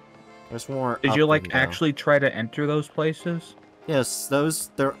 There's more. Did up you can go. actually try to enter those places? Yes,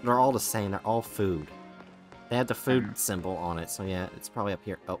 they're all the same. They're all food. They have the food symbol on it, so yeah, it's probably up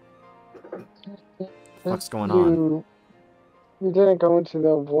here. Oh, what's going on? You didn't go into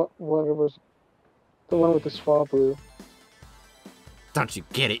the what it was, the one with the Swablu. Don't you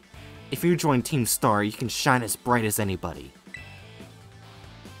get it? If you join Team Star, you can shine as bright as anybody.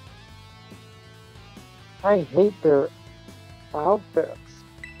 I hate their outfits.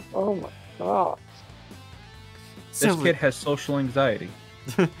 Oh my god. This kid has social anxiety.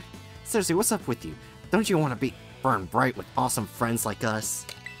 Seriously, what's up with you? Don't you want to burn bright with awesome friends like us?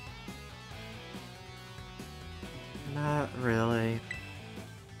 Not really.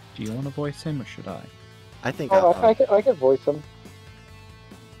 Do you want to voice him or should I? I think I can voice him.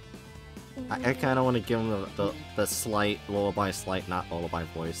 I kind of want to give him the slight lullaby, not lullaby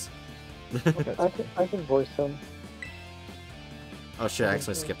voice. Okay, I can voice him. Oh shit, I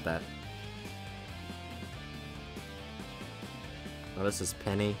actually skipped that. Oh, this is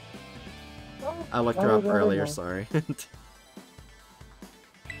Penny. I looked her up earlier, sorry.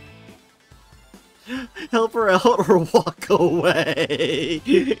 Help her out or walk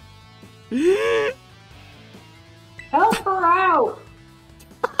away! Help her out!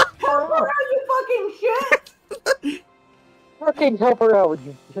 Help her out, you fucking shit! Fucking help her out,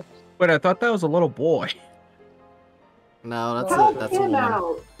 you. Wait, I thought that was a little boy. No, Help that's a him woman.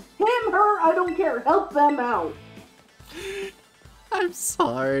 out! Him, her, I don't care. Help them out! I'm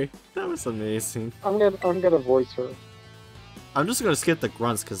sorry. That was amazing. I'm gonna voice her. I'm just gonna skip the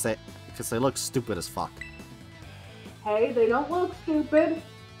grunts because they look stupid as fuck. Hey, they don't look stupid.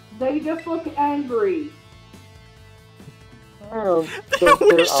 They just look angry.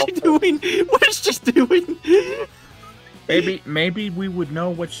 What is she doing? What is she doing? Maybe we would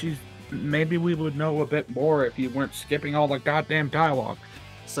know what she's. Maybe we would know a bit more if you weren't skipping all the goddamn dialogue.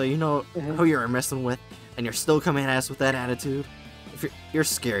 So you know who you're messing with, and you're still coming at us with that attitude? If you're a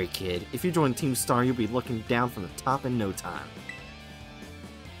scary kid. If you join Team Star, you'll be looking down from the top in no time.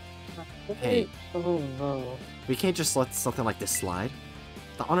 Hey. Oh no. We can't just let something like this slide.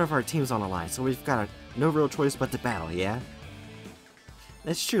 The honor of our team's on the line, so we've got no real choice but to battle, yeah?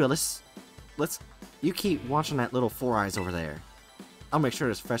 That's true, let's... You keep watching that little Four Eyes over there. I'll make sure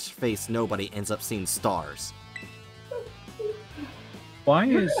this fresh face nobody ends up seeing stars. Why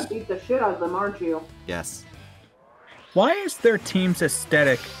You're is... gonna beat the shit out of them, aren't you? Yes. Why is their team's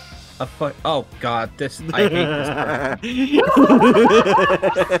aesthetic a Oh god, I hate this part.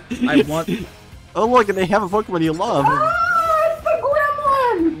 I want... Oh look, and they have a Pokemon you love! Ah, it's the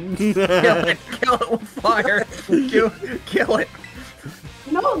gremlin! Kill it with fire! Kill it!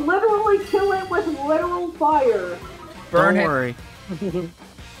 No, literally kill it with literal fire! Burn Don't it! worry.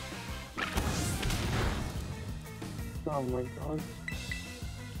 Oh my god.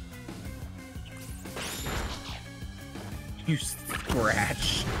 You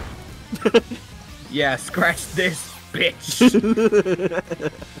scratch. Yeah, scratch this, bitch!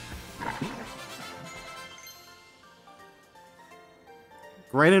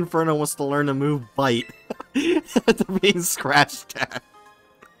 Great Inferno wants to learn to move Bite after being scratched at.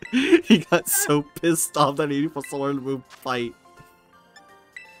 He got so pissed off that he wants to learn to move Bite.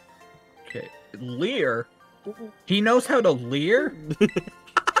 Okay, leer? He knows how to leer?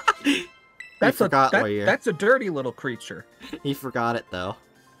 That's a dirty little creature. He forgot it though.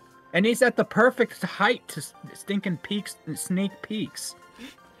 And he's at the perfect height to stinking sneak peeks.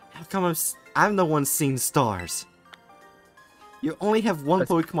 How come I'm the one seeing stars? You only have one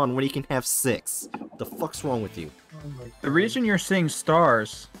Pokemon when you can have 6. The fuck's wrong with you? The reason you're seeing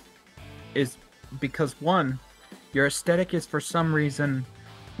stars is because, one, your aesthetic is for some reason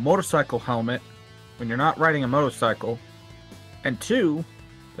motorcycle helmet when you're not riding a motorcycle, and two,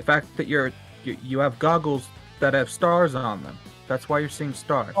 the fact that you have goggles that have stars on them. That's why you're seeing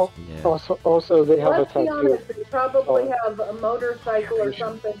stars. Oh, Yeah. also, they have Let's a be tattoo. honest, they probably have a motorcycle or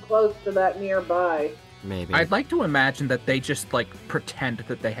something close to that nearby. Maybe. I'd like to imagine that they just, like, pretend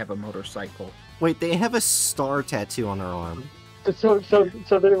that they have a motorcycle. Wait, they have a star tattoo on their arm. So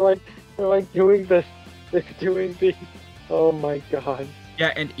they're like doing this. They're doing the. Oh my god.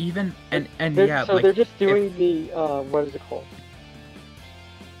 Yeah, and even and They're, yeah, so like, they're just doing the what is it called?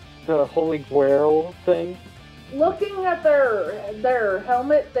 The Holy Grail thing. Looking at their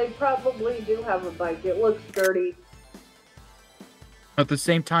helmet, they probably do have a bike. It looks dirty. at the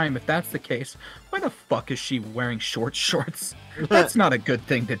same time, if that's the case, why the fuck is she wearing short shorts? That's not a good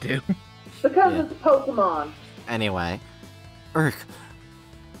thing to do. Because Yeah. it's Pokemon. Anyway. Urk,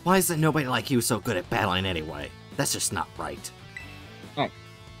 why is there nobody like you so good at battling anyway? That's just not right.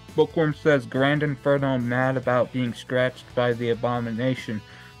 Bookworm says Grand Inferno, mad about being scratched by the abomination,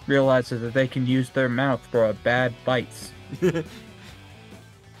 realizes that they can use their mouth for a bad bites.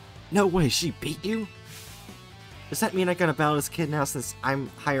 No way, she beat you? Does that mean I gotta battle this kid now since I'm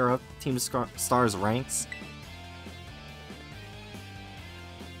higher up Team Star's ranks?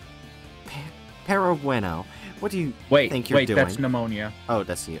 Pero bueno, what do you think you're doing? That's pneumonia. Oh,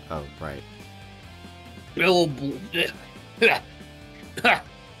 that's you. Oh, right.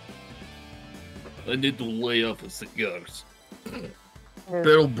 I need to lay off the cigars.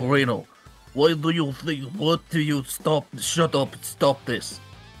 Pero Bueno, why do you think? What do you stop? Shut up! Stop this!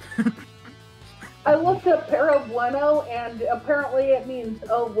 I looked up Pero Bueno, and apparently it means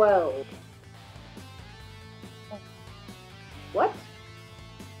oh well. What?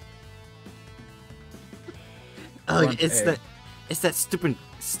 Oh, Grunt it's A. that stupid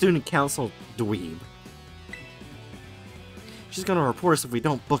student council dweeb. She's gonna report us if we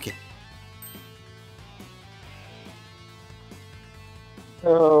don't book it.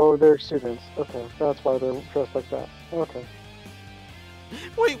 Oh, they're students. Okay, that's why they're dressed like that. Okay.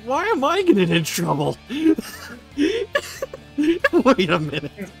 Wait, why am I getting in trouble? Wait a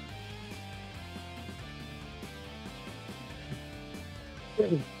minute.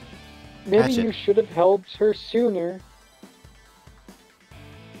 Maybe Hatchet. you should have helped her sooner.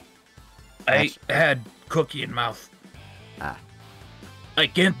 I had cookie in mouth. Ah. I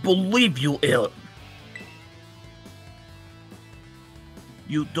can't believe you, Erin.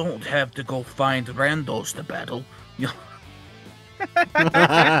 You don't have to go find randos to battle.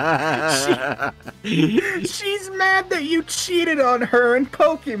 She's mad that you cheated on her in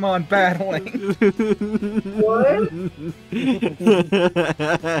Pokemon battling. What?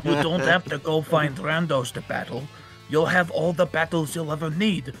 You don't have to go find randos to battle. You'll have all the battles you'll ever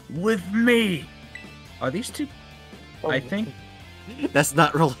need with me. Are these two? Oh, I think That's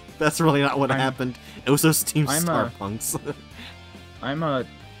really not what I'm- happened. It was those Team I'm, Star punks. I'm a.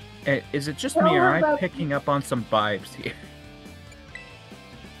 Is it just Tell me or her am I about- picking up on some vibes here?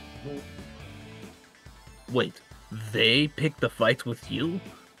 Wait, they picked the fight with you?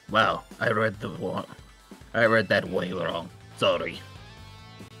 Wow, I read that way wrong. Sorry.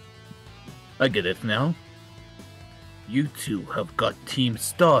 I get it now. You two have got Team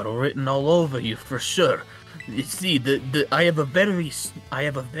Star written all over you for sure. You see, I have a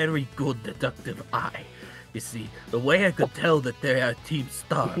very good deductive eye. You see, the way I could tell that they are Team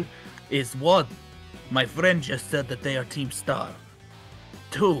Star is 1, my friend just said that they are Team Star.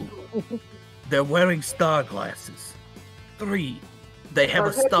 2, they're wearing star glasses. 3, they have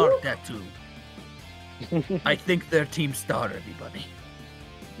a star tattoo. I think they're Team Star, everybody.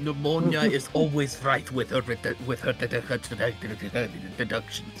 Pneumonia is always right with her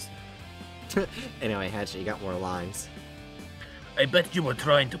deductions. Anyway, Hatchet, you got more lines. I bet you were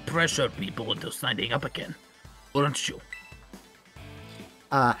trying to pressure people into signing up again, weren't you?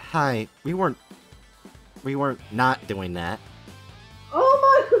 Hi. We weren't not doing that. Oh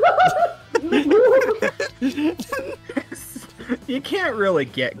my god! You can't really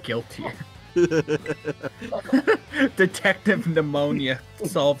get guiltier. Detective Pneumonia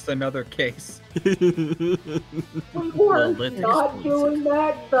solves another case. We Well, weren't that not explains doing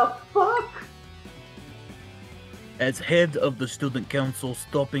that. The fuck? As head of the student council,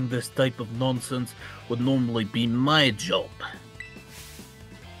 stopping this type of nonsense would normally be my job.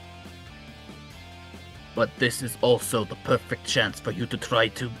 But this is also the perfect chance for you to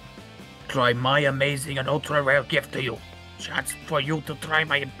try my amazing and ultra rare gift to you. Chance for you to try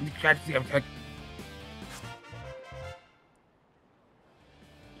my...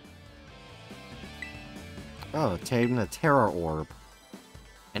 Oh, taking a Terror Orb.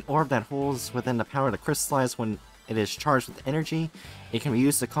 An orb that holds within the power to crystallize when it is charged with energy. It can be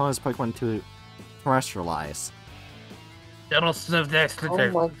used to cause Pokemon to terrestrialize.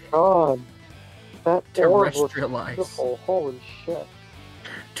 Oh my god. That orb was Terrestrialize. beautiful. Holy shit.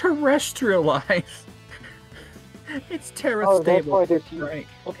 Terrestrialize. It's Terra Oh, that's stable. why their team. Right.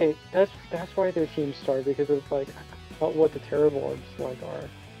 Okay, that's why their team started, because of like what the Terra orbs like are.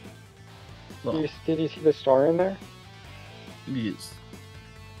 Well, Did you see the star in there? Yes.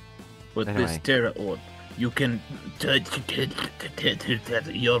 With this Anyway. Terra Orb, you can touch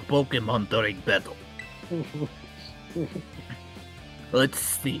your Pokemon during battle. Let's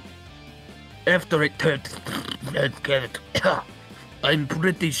see. After it turns, I'm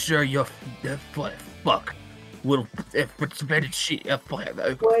pretty sure your fuck will if it's very a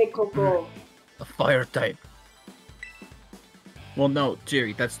Wait, Coco. fire type. well, no,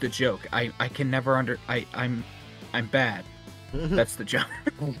 Jerry, that's the joke. I can never I'm bad. That's the joke.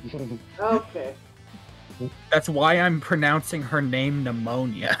 Okay. That's why I'm pronouncing her name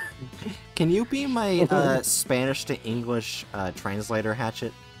Pneumonia. Can you be my Spanish to English translator,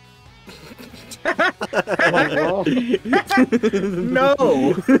 Hatchet?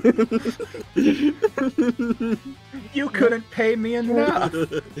 No! You couldn't pay me enough.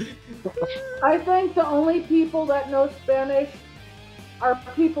 I think the only people that know Spanish are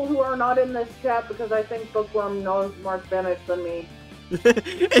people who are not in this chat, because I think Bookworm knows more Spanish than me.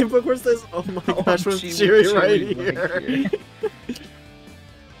 And Bookworm says, "Oh my gosh, with gee, Jerry with right Jerry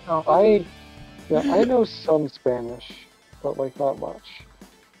here." I know some Spanish, but like not much.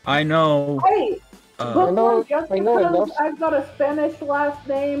 I know. Hey, Bookworm, just I know because enough. I've got a Spanish last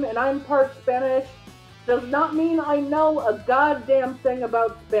name and I'm part Spanish does not mean I know a goddamn thing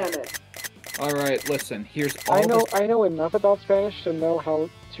about Spanish. Alright, listen, here's all I know enough about Spanish to know how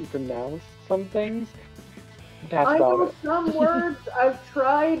to pronounce some things. That's I about know it. some words. I've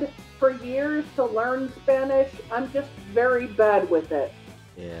tried for years to learn Spanish. I'm just very bad with it.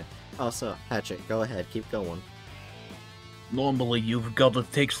 Yeah. Also, Hatchet, go ahead, keep going. Normally, you've got to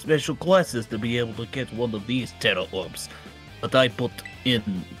take special classes to be able to get one of these Terra Orbs, but I put in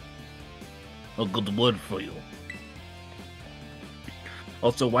a good word for you.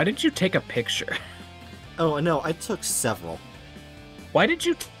 Also, why did you take a picture? Oh no, I took several. Why did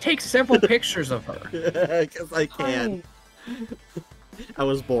you take several pictures of her? Because I can. I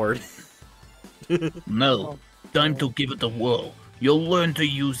was bored. No, time to give it a whirl. You'll learn to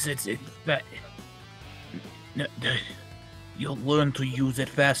use it. You'll learn to use it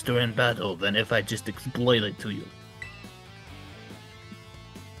faster in battle than if I just explain it to you.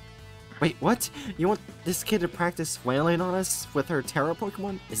 Wait, what? You want this kid to practice wailing on us with her Terra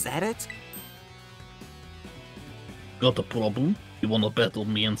Pokemon? Is that it? Got a problem? You wanna battle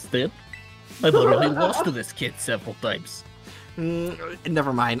me instead? I've already lost to this kid several times.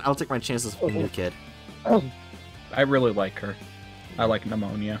 Never mind. I'll take my chances with the new kid. I really like her. I like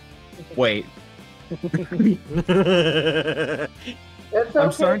Pneumonia. Wait, It's okay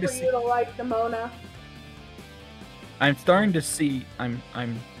I'm starting for to see- you to like Nimona. I'm starting to see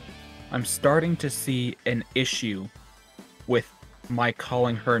I'm starting to see an issue with my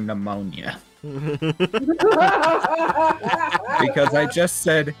calling her Pneumonia. Because I just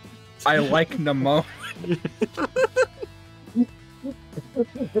said I like pneumonia.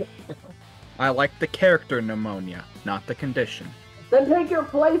 I like the character Pneumonia, not the condition. Then take your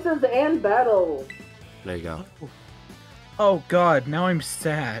places and battle. There you go. Oh god, now I'm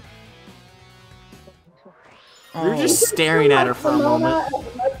sad. You're Oh, just staring at her for a moment. Nimona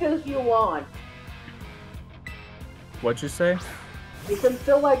as much as you want. what'd you say? You can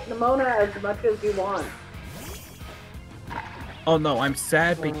still like Nimona as much as you want. Oh no, I'm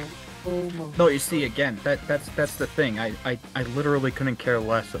sad because no, you see again, that's the thing. I literally couldn't care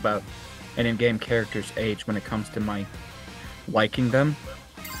less about an in-game character's age when it comes to my liking them.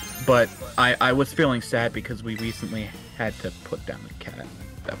 But I was feeling sad because we recently had to put down a cat.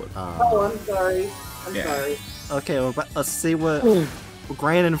 That was Oh, I'm sorry. I'm Yeah. sorry. Okay, well, let's see what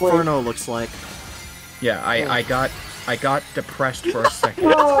Grand Inferno looks like. yeah, I got depressed for a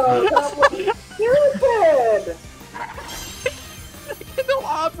second. Oh, that was stupid! No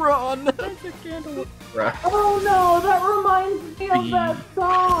opera on them. Oh no, that reminds me of Be- that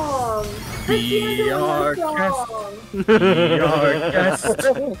song! The be Chandelier our song! Be our guest.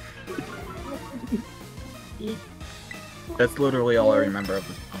 That's literally all I remember of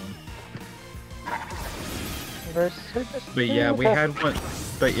the song. But yeah, we had one.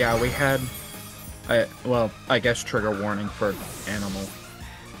 But yeah, we had. Well, I guess trigger warning for animal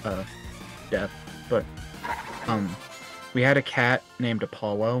death. But we had a cat named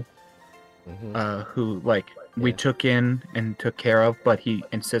Apollo, who like we took in and took care of, but he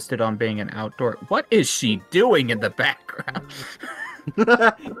insisted on being an outdoor. What is she doing in the background?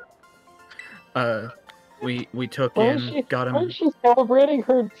 we took in, got Why him. is she celebrating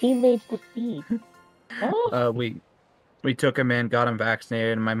her teammates' defeat? We took him in, got him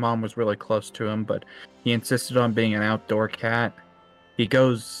vaccinated, and my mom was really close to him, but he insisted on being an outdoor cat. He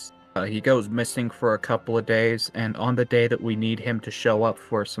goes missing for a couple of days, and on the day that we need him to show up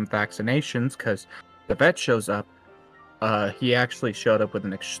for some vaccinations, because the vet shows up, he actually showed up with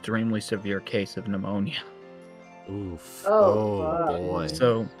an extremely severe case of pneumonia. Oof. Oh, Boy.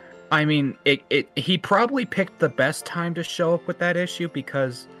 So, I mean, he probably picked the best time to show up with that issue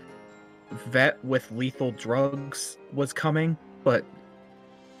because vet with lethal drugs was coming, but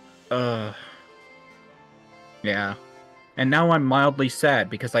yeah. And now I'm mildly sad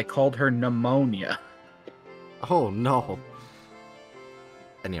because I called her pneumonia. Oh no.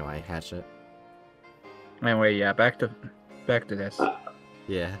 Anyway, Hatchet. Anyway, yeah, back to this.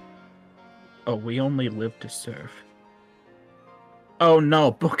 Yeah. Oh, we only live to serve. Oh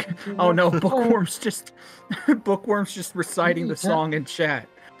no, Bookworm's just reciting the song in chat.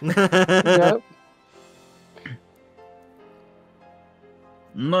 Yep.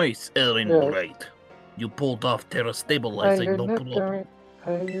 Nice, Erin, Yeah. right. You pulled off terror stabilizing, no problem.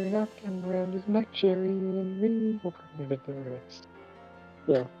 You're knocking around his neck, Jerry, and we will probably get the rest.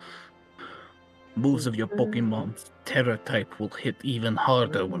 Yeah. Moves of your Pokemon's terror type will hit even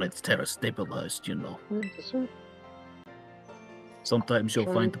harder when it's terror stabilized, you know. Sometimes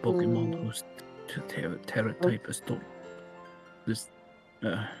you'll find the Pokemon whose terror type is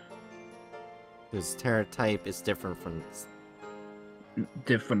His terror type is different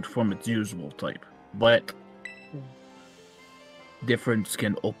from its usual type, but difference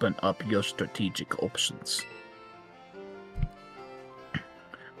can open up your strategic options.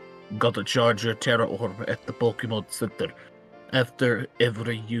 Gotta charge your Terra Orb at the Pokemon Center after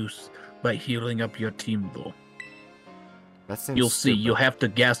every use by healing up your team, though. That seems You'll see. stupid. You have to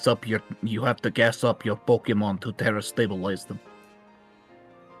gas up your Pokemon to Terra stabilize them.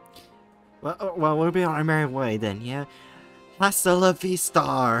 Well, we'll be on our merry way then, yeah? Hasta la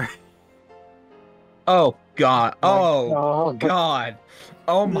vista! Oh god. Oh god.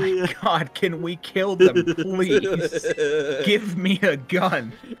 Oh my god. Can we kill them, please? Give me a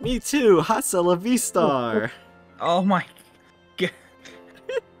gun. Me too! Hasta la vista! Oh my.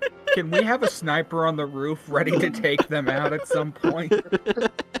 Can we have a sniper on the roof ready to take them out at some point?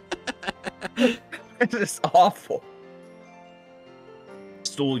 This is awful.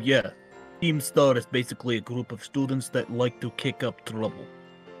 So yeah, Team Star is basically a group of students that like to kick up trouble.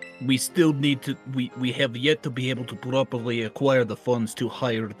 We still need to. We have yet to be able to properly acquire the funds to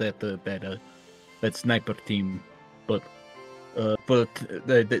hire that sniper team, but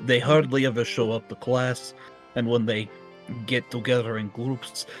they hardly ever show up to class, and when they get together in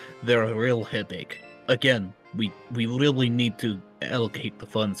groups, they're a real headache. Again, we really need to allocate the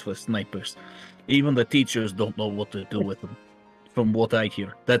funds for snipers. Even the teachers don't know what to do with them, from what I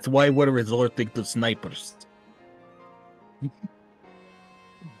hear. That's why we're resorting to snipers.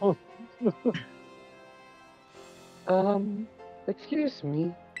 Excuse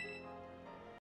me.